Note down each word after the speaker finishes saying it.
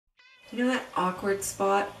You know that awkward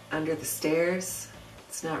spot under the stairs?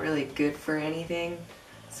 It's not really good for anything.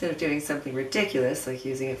 Instead of doing something ridiculous like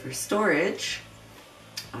using it for storage,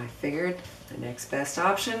 I figured the next best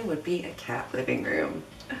option would be a cat living room.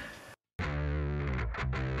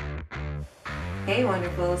 Hey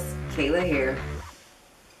wonderfuls, Kayla here.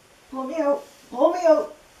 Pull me out, pull me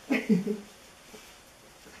out.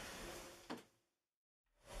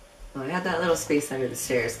 Well, I had that little space under the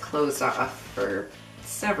stairs closed off for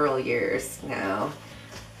several years now.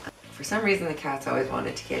 For some reason the cats always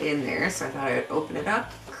wanted to get in there, so I thought I would open it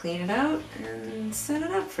up, clean it out, and set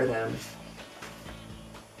it up for them.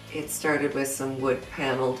 It started with some wood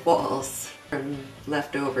paneled walls from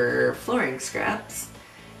leftover flooring scraps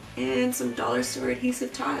and some dollar store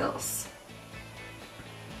adhesive tiles.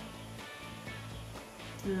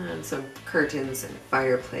 And some curtains and a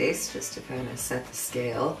fireplace just to kind of set the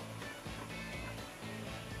scale.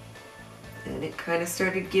 And it kind of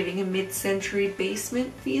started giving a mid-century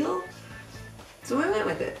basement feel, so I went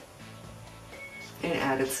with it and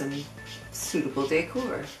added some suitable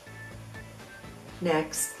decor.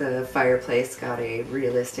 Next, the fireplace got a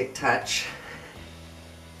realistic touch.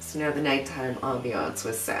 So now the nighttime ambiance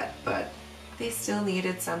was set, but they still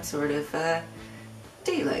needed some sort of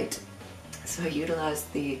daylight. So I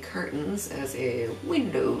utilized the curtains as a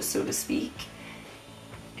window, so to speak,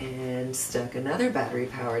 and stuck another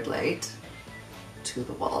battery-powered light to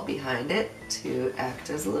the wall behind it to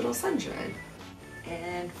act as a little sunshine.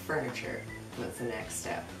 And furniture was the next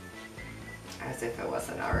step, as if it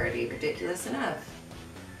wasn't already ridiculous enough.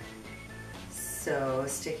 So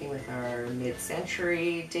sticking with our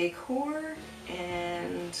mid-century decor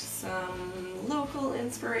and some local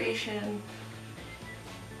inspiration,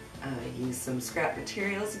 used some scrap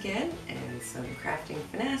materials again and some crafting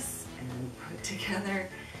finesse and put together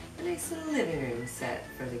a nice little living room set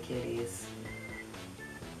for the kitties.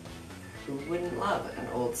 Who wouldn't love an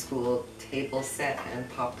old school table set and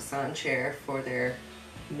papasan chair for their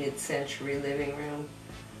mid-century living room?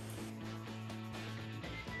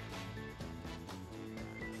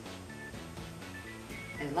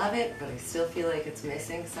 I love it, but I still feel like it's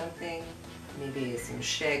missing something. Maybe some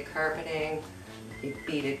shag carpeting, a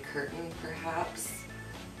beaded curtain perhaps.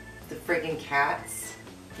 The friggin' cats.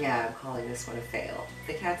 Yeah, I'm calling this one a fail.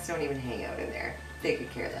 The cats don't even hang out in there. They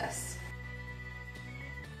could care less.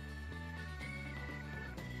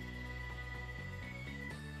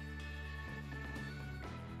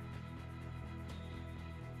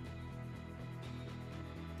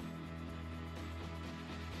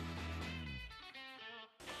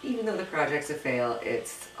 Even though the project's a fail,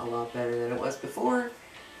 it's a lot better than it was before,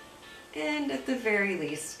 and at the very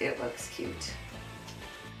least, it looks cute.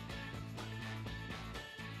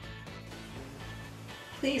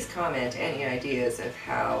 Please comment any ideas of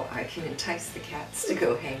how I can entice the cats to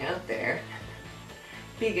go hang out there.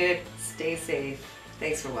 Be good, stay safe.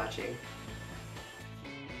 Thanks for watching.